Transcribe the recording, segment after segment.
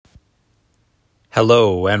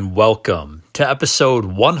Hello and welcome to episode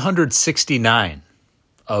 169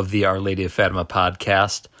 of the Our Lady of Fatima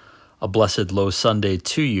podcast. A blessed Low Sunday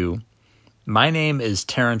to you. My name is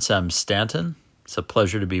Terrence M. Stanton. It's a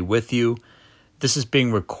pleasure to be with you. This is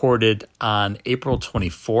being recorded on April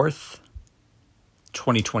 24th,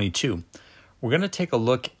 2022. We're going to take a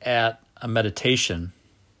look at a meditation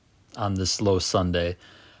on this Low Sunday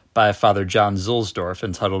by Father John Zuhlsdorf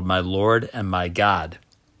entitled My Lord and My God.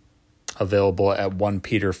 Available at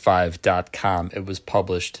 1peter5.com. It was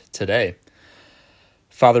published today.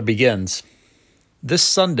 Father begins, this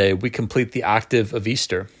Sunday we complete the octave of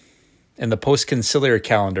Easter. In the post-conciliar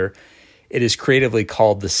calendar, it is creatively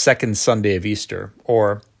called the second Sunday of Easter,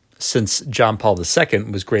 or, since John Paul II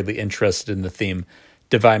was greatly interested in the theme,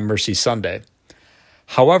 Divine Mercy Sunday.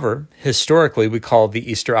 However, historically we call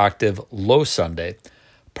the Easter octave Low Sunday,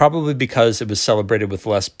 probably because it was celebrated with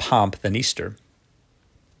less pomp than Easter.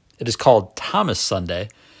 It is called Thomas Sunday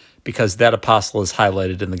because that apostle is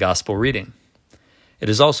highlighted in the gospel reading. It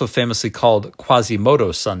is also famously called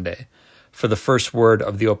Quasimodo Sunday for the first word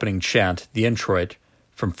of the opening chant, the introit,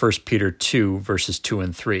 from 1 Peter 2, verses 2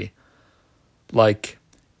 and 3. Like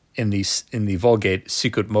in the Vulgate,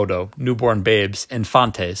 sicut modo, newborn babes,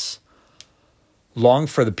 infantes, long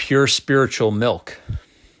for the pure spiritual milk,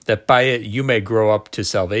 that by it you may grow up to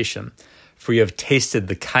salvation, for you have tasted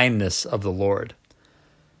the kindness of the Lord.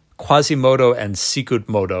 Quasimodo and sicut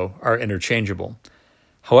modo are interchangeable.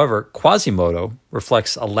 However, Quasimodo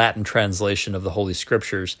reflects a Latin translation of the Holy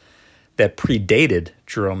Scriptures that predated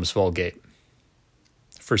Jerome's Vulgate.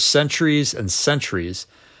 For centuries and centuries,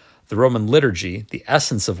 the Roman liturgy, the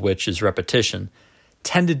essence of which is repetition,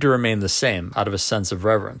 tended to remain the same out of a sense of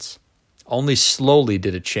reverence. Only slowly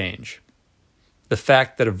did it change. The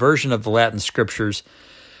fact that a version of the Latin Scriptures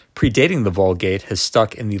predating the Vulgate has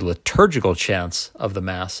stuck in the liturgical chants of the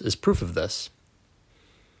Mass is proof of this.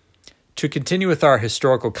 To continue with our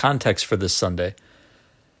historical context for this Sunday,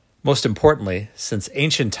 most importantly, since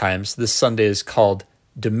ancient times, this Sunday is called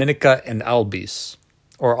Dominica in Albis,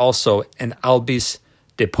 or also in Albis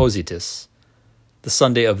Depositis, the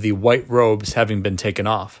Sunday of the white robes having been taken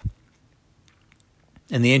off.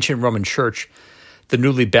 In the ancient Roman Church, the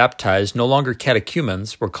newly baptized, no longer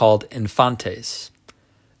catechumens, were called infantes.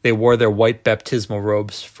 They wore their white baptismal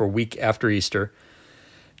robes for a week after Easter,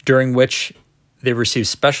 during which they received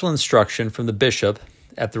special instruction from the bishop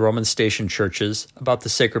at the Roman station churches about the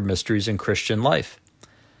sacred mysteries in Christian life.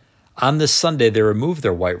 On this Sunday, they removed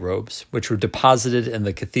their white robes, which were deposited in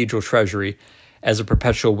the cathedral treasury as a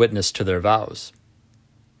perpetual witness to their vows.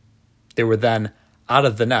 They were then out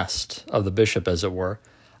of the nest of the bishop, as it were,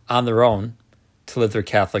 on their own to live their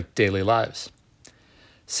Catholic daily lives.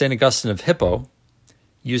 St. Augustine of Hippo,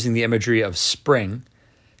 using the imagery of spring,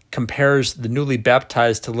 compares the newly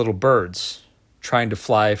baptized to little birds trying to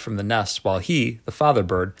fly from the nest while he, the father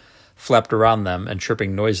bird, flapped around them and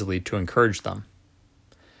chirping noisily to encourage them.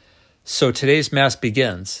 So today's Mass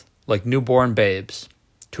begins, like newborn babes,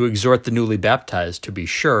 to exhort the newly baptized to be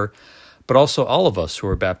sure, but also all of us who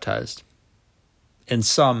are baptized. In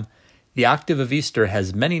sum, the octave of Easter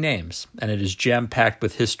has many names, and it is jam-packed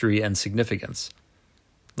with history and significance.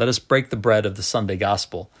 Let us break the bread of the Sunday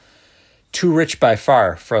Gospel, too rich by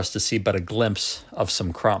far for us to see but a glimpse of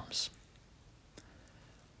some crumbs.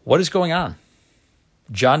 What is going on?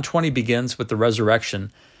 John 20 begins with the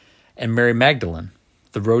resurrection and Mary Magdalene,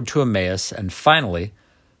 the road to Emmaus, and finally,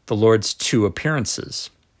 the Lord's two appearances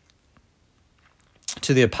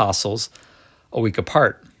to the apostles a week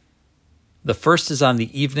apart. The first is on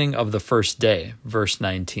the evening of the first day, verse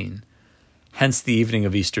 19, hence the evening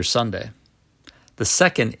of Easter Sunday. The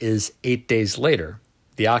second is 8 days later,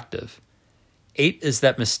 the octave. 8 is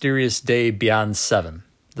that mysterious day beyond 7,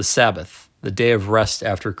 the Sabbath, the day of rest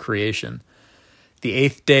after creation. The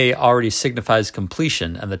 8th day already signifies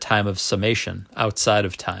completion and the time of summation, outside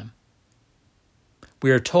of time.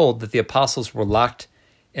 We are told that the apostles were locked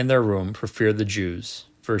in their room for fear of the Jews,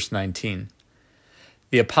 verse 19.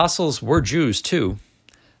 The apostles were Jews too.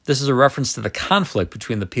 This is a reference to the conflict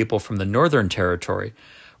between the people from the northern territory,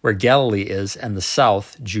 where Galilee is, and the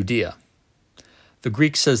south, Judea. The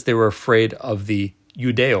Greek says they were afraid of the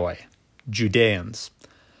Judeoi, Judeans.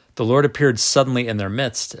 The Lord appeared suddenly in their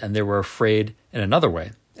midst, and they were afraid in another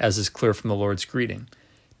way, as is clear from the Lord's greeting,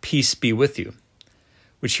 "Peace be with you,"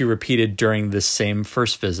 which he repeated during this same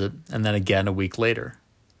first visit, and then again a week later.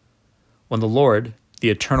 When the Lord, the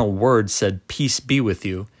eternal Word, said, "Peace be with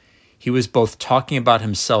you," he was both talking about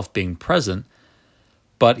himself being present,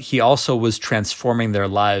 but he also was transforming their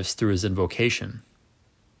lives through his invocation.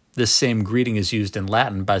 This same greeting is used in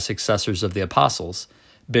Latin by successors of the apostles,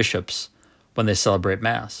 bishops, when they celebrate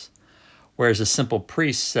Mass, Whereas a simple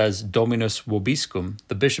priest says Dominus vobiscum,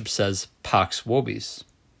 the bishop says Pax vobis.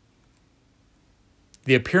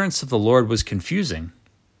 The appearance of the Lord was confusing,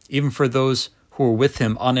 even for those who were with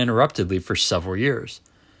him uninterruptedly for several years.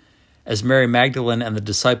 As Mary Magdalene and the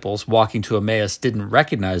disciples walking to Emmaus didn't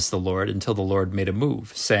recognize the Lord until the Lord made a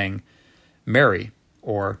move, saying, Mary,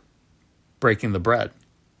 or breaking the bread.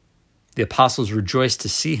 The apostles rejoiced to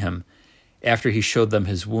see him after he showed them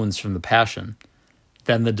his wounds from the Passion.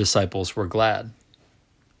 Then the disciples were glad.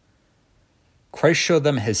 Christ showed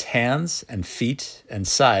them his hands and feet and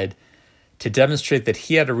side to demonstrate that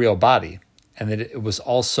he had a real body and that it was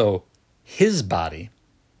also his body.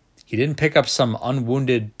 He didn't pick up some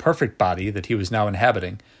unwounded, perfect body that he was now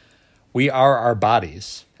inhabiting. We are our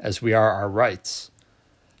bodies, as we are our rights.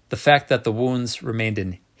 The fact that the wounds remained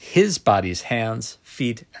in his body's hands,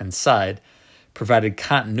 feet, and side provided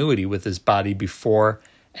continuity with his body before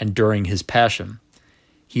and during his passion.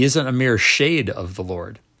 He isn't a mere shade of the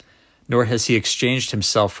Lord, nor has he exchanged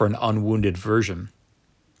himself for an unwounded version.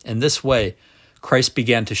 In this way, Christ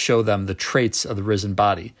began to show them the traits of the risen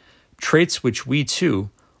body, traits which we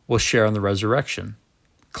too will share in the resurrection.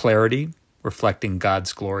 Clarity, reflecting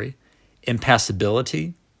God's glory;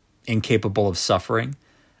 impassibility, incapable of suffering;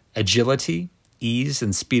 agility, ease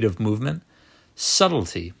and speed of movement;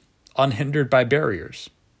 subtlety, unhindered by barriers.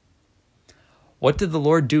 What did the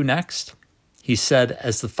Lord do next? He said,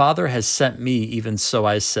 As the Father has sent me, even so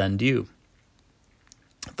I send you.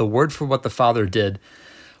 The word for what the Father did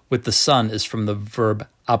with the Son is from the verb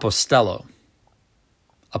apostello.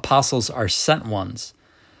 Apostles are sent ones.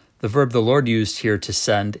 The verb the Lord used here to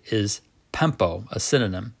send is pempo, a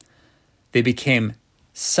synonym. They became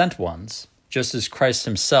sent ones, just as Christ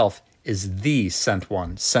himself is the sent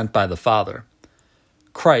one, sent by the Father.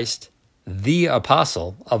 Christ, the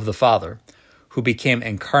apostle of the Father, who became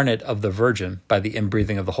incarnate of the Virgin by the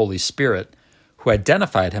inbreathing of the Holy Spirit, who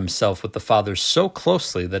identified himself with the Father so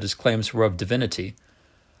closely that his claims were of divinity,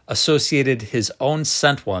 associated his own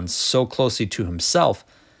sent ones so closely to himself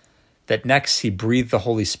that next he breathed the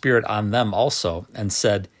Holy Spirit on them also and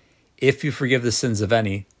said, If you forgive the sins of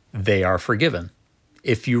any, they are forgiven.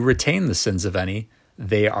 If you retain the sins of any,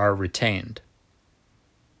 they are retained.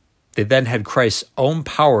 They then had Christ's own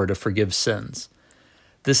power to forgive sins.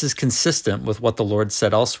 This is consistent with what the Lord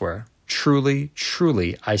said elsewhere. Truly,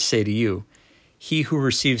 truly, I say to you, he who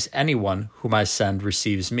receives anyone whom I send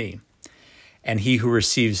receives me, and he who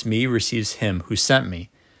receives me receives him who sent me.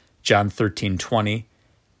 John 13:20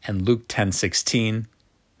 and Luke 10:16,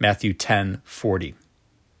 Matthew 10:40.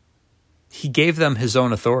 He gave them his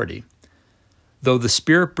own authority. Though the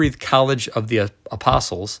Spirit-breathed college of the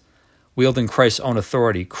apostles, wielding Christ's own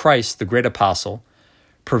authority, Christ, the great apostle,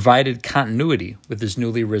 provided continuity with his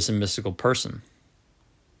newly risen mystical person.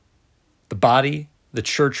 The body, the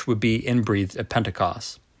church, would be inbreathed at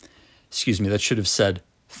Pentecost. That should have said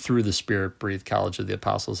through the Spirit-breathed college of the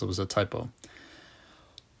apostles. It was a typo.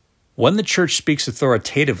 When the church speaks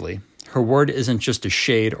authoritatively, her word isn't just a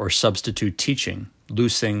shade or substitute teaching,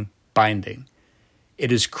 loosing, binding.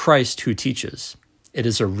 It is Christ who teaches. It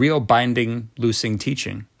is a real binding, loosing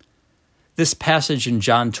teaching. This passage in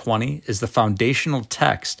John 20 is the foundational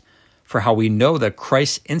text for how we know that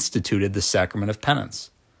Christ instituted the sacrament of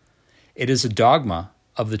penance. It is a dogma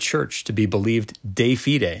of the church to be believed de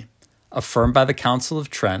fide, affirmed by the Council of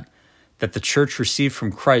Trent, that the church received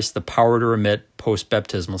from Christ the power to remit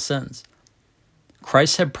post-baptismal sins.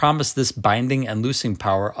 Christ had promised this binding and loosing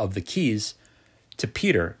power of the keys to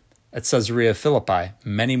Peter at Caesarea Philippi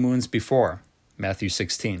many moons before, Matthew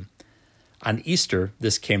 16. On Easter,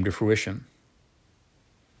 this came to fruition.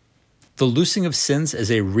 The loosing of sins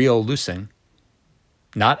is a real loosing,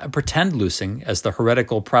 not a pretend loosing, as the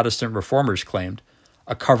heretical Protestant reformers claimed,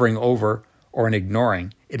 a covering over or an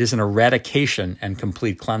ignoring. It is an eradication and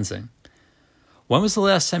complete cleansing. When was the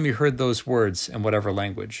last time you heard those words in whatever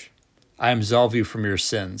language? I absolve you from your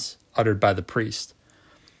sins, uttered by the priest.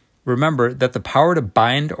 Remember that the power to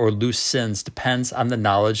bind or loose sins depends on the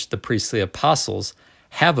knowledge the priestly apostles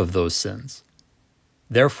have of those sins.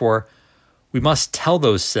 Therefore, we must tell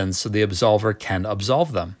those sins so the absolver can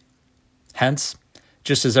absolve them. Hence,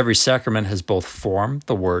 just as every sacrament has both form,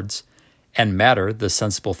 the words, and matter, the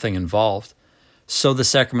sensible thing involved, so the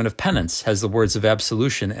sacrament of penance has the words of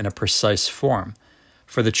absolution in a precise form,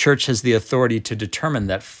 for the Church has the authority to determine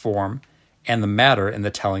that form and the matter in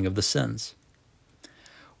the telling of the sins.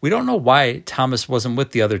 We don't know why Thomas wasn't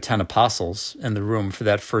with the other 10 apostles in the room for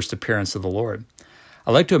that first appearance of the Lord.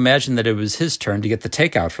 I like to imagine that it was his turn to get the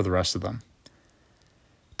takeout for the rest of them.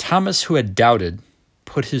 Thomas, who had doubted,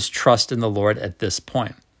 put his trust in the Lord at this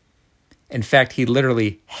point. In fact, he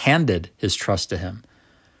literally handed his trust to him.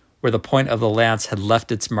 where the point of the lance had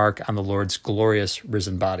left its mark on the Lord's glorious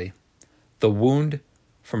risen body. The wound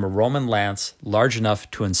from a Roman lance large enough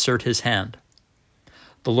to insert his hand.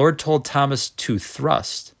 The Lord told Thomas to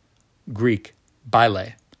thrust, Greek,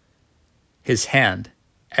 bile, his hand,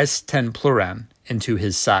 esten pluran, into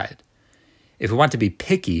his side. If we want to be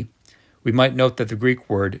picky, we might note that the Greek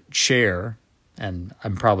word chair, and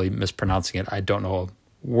I'm probably mispronouncing it, I don't know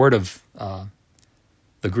a word of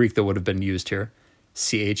the Greek that would have been used here,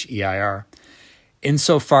 cheir,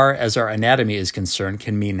 insofar as our anatomy is concerned,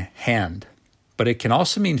 can mean hand, but it can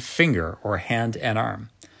also mean finger or hand and arm.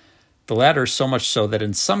 The latter so much so that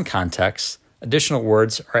in some contexts, additional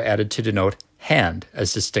words are added to denote hand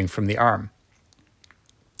as distinct from the arm.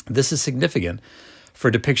 This is significant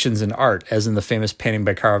for depictions in art, as in the famous painting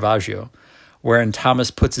by Caravaggio, wherein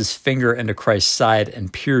Thomas puts his finger into Christ's side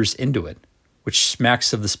and peers into it, which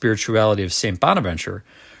smacks of the spirituality of St. Bonaventure,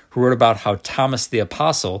 who wrote about how Thomas the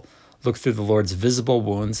Apostle looked through the Lord's visible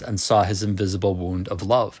wounds and saw his invisible wound of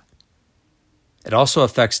love. It also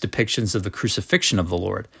affects depictions of the crucifixion of the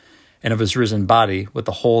Lord and of his risen body with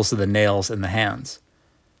the holes of the nails in the hands.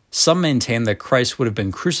 Some maintain that Christ would have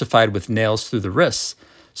been crucified with nails through the wrists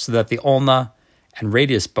so that the ulna and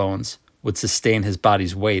radius bones would sustain his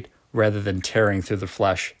body's weight rather than tearing through the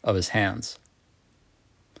flesh of his hands.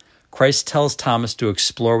 Christ tells Thomas to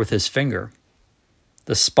explore with his finger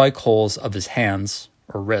the spike holes of his hands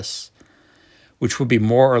or wrists, which would be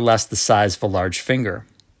more or less the size of a large finger.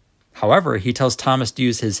 However, he tells Thomas to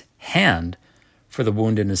use his hand for the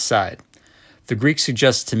wound in his side. The Greek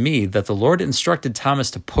suggests to me that the Lord instructed Thomas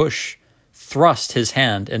to thrust his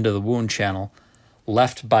hand into the wound channel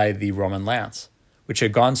left by the Roman lance, which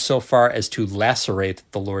had gone so far as to lacerate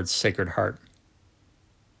the Lord's Sacred Heart.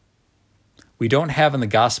 We don't have in the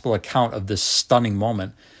gospel account of this stunning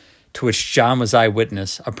moment, to which John was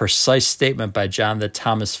eyewitness, a precise statement by John that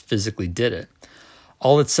Thomas physically did it.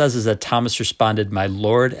 All it says is that Thomas responded, "My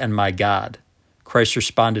Lord and my God." Christ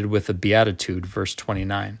responded with a beatitude, verse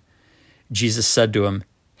 29. Jesus said to him,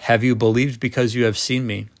 "Have you believed because you have seen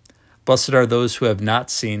me? Blessed are those who have not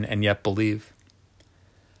seen and yet believe."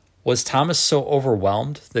 Was Thomas so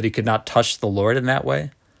overwhelmed that he could not touch the Lord in that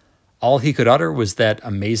way? All he could utter was that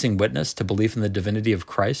amazing witness to belief in the divinity of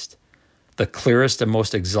Christ, the clearest and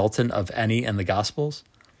most exultant of any in the Gospels?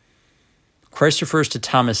 Christ refers to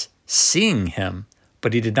Thomas seeing him,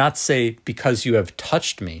 but he did not say, "because you have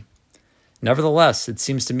touched me." Nevertheless, it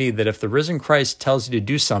seems to me that if the risen Christ tells you to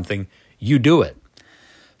do something, you do it.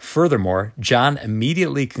 Furthermore, John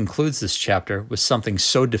immediately concludes this chapter with something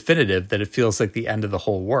so definitive that it feels like the end of the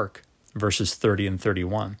whole work, verses 30 and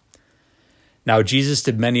 31. Now Jesus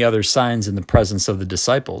did many other signs in the presence of the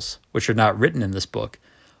disciples, which are not written in this book,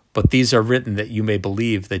 but these are written that you may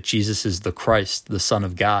believe that Jesus is the Christ, the Son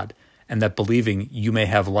of God, and that believing you may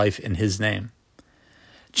have life in his name.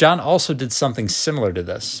 John also did something similar to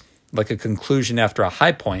this, like a conclusion after a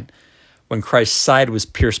high point, when Christ's side was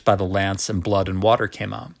pierced by the lance and blood and water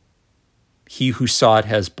came out. He who saw it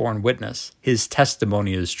has borne witness. His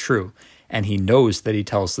testimony is true, and he knows that he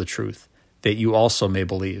tells the truth, that you also may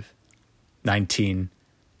believe.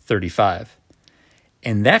 19:35.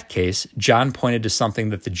 In that case, John pointed to something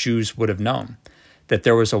that the Jews would have known, that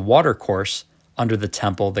there was a watercourse under the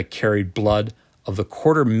temple that carried blood of the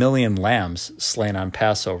 250,000 lambs slain on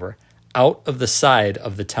Passover out of the side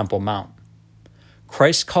of the Temple Mount.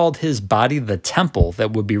 Christ called his body the temple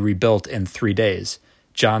that would be rebuilt in 3 days,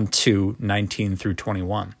 John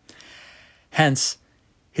 2:19-21. Hence,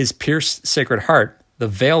 his pierced Sacred Heart, the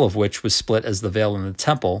veil of which was split as the veil in the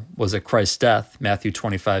temple was at Christ's death, Matthew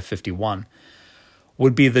 25:51,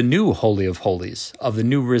 would be the new Holy of Holies of the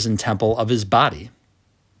new risen temple of his body.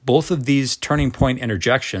 Both of these turning point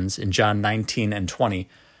interjections in John 19 and 20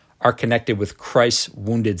 are connected with Christ's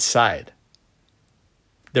wounded side.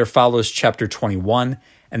 There follows chapter 21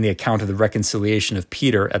 and the account of the reconciliation of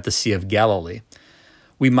Peter at the Sea of Galilee.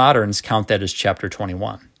 We moderns count that as chapter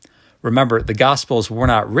 21. Remember, the Gospels were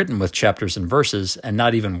not written with chapters and verses, and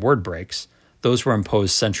not even word breaks. Those were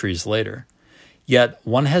imposed centuries later. Yet,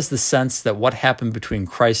 one has the sense that what happened between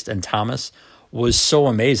Christ and Thomas was so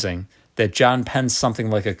amazing that John pens something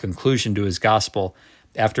like a conclusion to his Gospel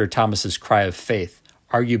after Thomas's cry of faith,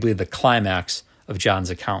 arguably the climax of John's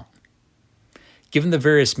account. Given the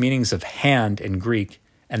various meanings of hand in Greek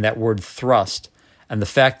and that word thrust, and the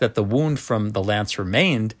fact that the wound from the lance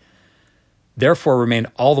therefore remained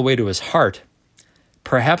all the way to his heart,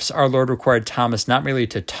 perhaps our Lord required Thomas not merely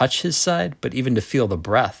to touch his side, but even to feel the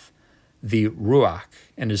breath, the ruach,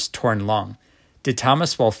 in his torn lung. Did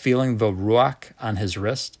Thomas, while feeling the ruach on his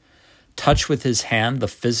wrist, touch with his hand the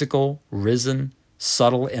physical, risen,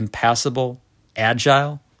 subtle, impassible,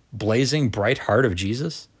 agile blazing bright heart of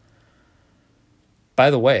Jesus? By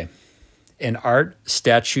the way, in art,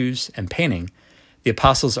 statues, and painting, the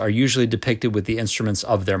apostles are usually depicted with the instruments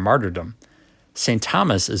of their martyrdom. St.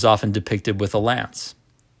 Thomas is often depicted with a lance.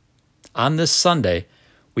 On this Sunday,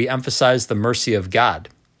 we emphasize the mercy of God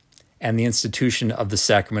and the institution of the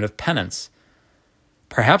sacrament of penance,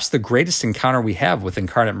 perhaps the greatest encounter we have with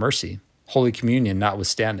incarnate mercy, Holy Communion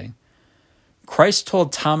notwithstanding. Christ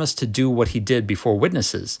told Thomas to do what he did before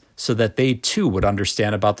witnesses so that they too would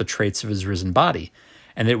understand about the traits of his risen body,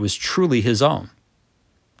 and it was truly his own.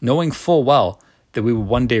 Knowing full well that we would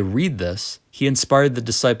one day read this, he inspired the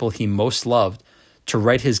disciple he most loved to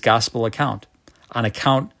write his gospel account, an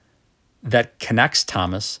account that connects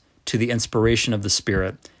Thomas to the inspiration of the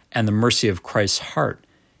Spirit and the mercy of Christ's heart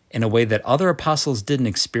in a way that other apostles didn't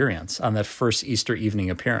experience on that first Easter evening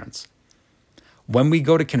appearance. When we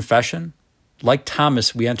go to confession, like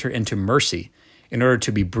Thomas, we enter into mercy in order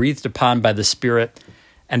to be breathed upon by the Spirit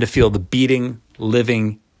and to feel the beating,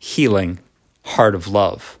 living, healing heart of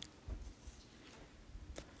love.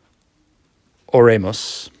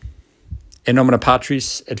 Oremus. In nomine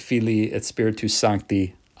Patris et Filii et Spiritus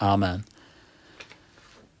Sancti. Amen.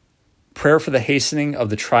 Prayer for the hastening of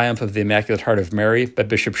the triumph of the Immaculate Heart of Mary by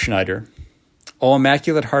Bishop Schneider. O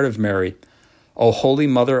Immaculate Heart of Mary, O Holy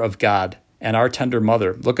Mother of God, and our tender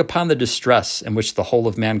Mother, look upon the distress in which the whole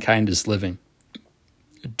of mankind is living,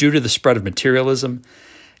 due to the spread of materialism,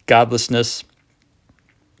 godlessness,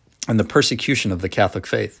 and the persecution of the Catholic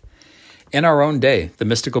faith. In our own day, the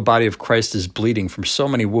mystical body of Christ is bleeding from so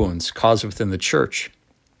many wounds caused within the Church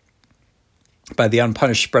by the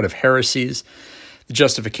unpunished spread of heresies, the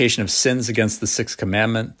justification of sins against the Sixth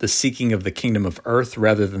Commandment, the seeking of the kingdom of earth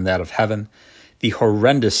rather than that of heaven, the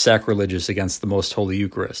horrendous sacrileges against the Most Holy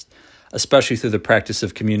Eucharist, especially through the practice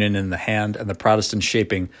of communion in the hand and the Protestant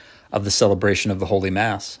shaping of the celebration of the Holy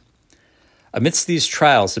Mass. Amidst these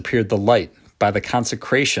trials appeared the light by the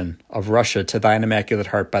consecration of Russia to thine Immaculate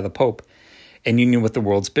Heart by the Pope, in union with the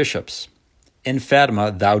world's bishops. In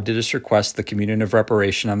Fatima, thou didst request the communion of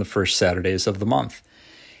reparation on the first Saturdays of the month.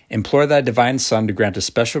 Implore thy divine Son to grant a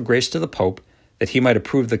special grace to the Pope that he might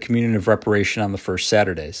approve the communion of reparation on the first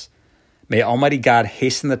Saturdays. May Almighty God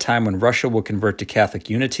hasten the time when Russia will convert to Catholic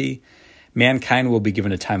unity, mankind will be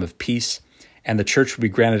given a time of peace, and the Church will be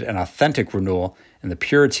granted an authentic renewal in the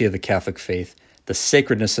purity of the Catholic faith, the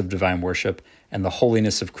sacredness of divine worship, and the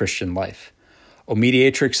holiness of Christian life. O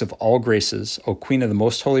Mediatrix of all graces, O Queen of the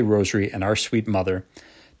Most Holy Rosary and our sweet Mother,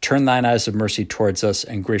 turn thine eyes of mercy towards us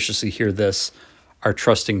and graciously hear this, our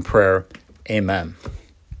trusting prayer. Amen.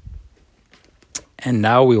 And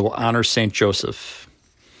now we will honor Saint Joseph.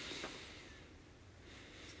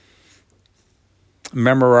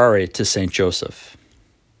 Memorare to Saint Joseph.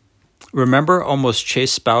 Remember, O most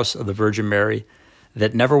chaste spouse of the Virgin Mary,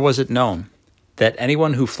 that never was it known that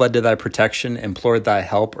anyone who fled to thy protection, implored thy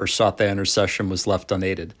help, or sought thy intercession was left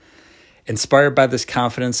unaided. Inspired by this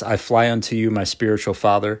confidence, I fly unto you, my spiritual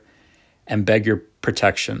Father, and beg your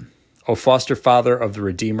protection. O foster Father of the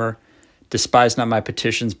Redeemer, despise not my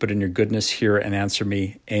petitions, but in your goodness hear and answer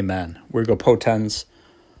me. Amen. Virgo potens,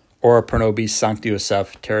 ora pro nobis, Sancti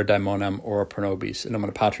Joseph, terra daimonem, ora pro nobis, in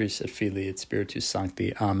nomine Patris et Filii et Spiritus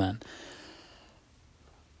Sancti. Amen.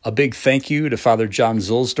 A big thank you to Father John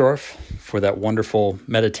Zuhlsdorf for that wonderful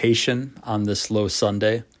meditation on this Low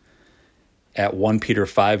Sunday at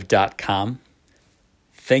 1peter5.com.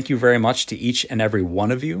 Thank you very much to each and every one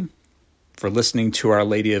of you for listening to Our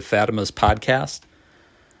Lady of Fatima's podcast.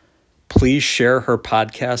 Please share her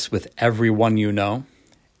podcast with everyone you know,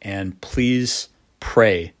 and please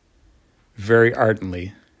pray very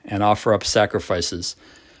ardently and offer up sacrifices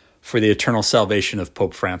for the eternal salvation of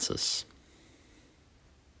Pope Francis.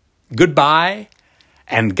 Goodbye,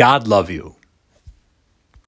 and God love you.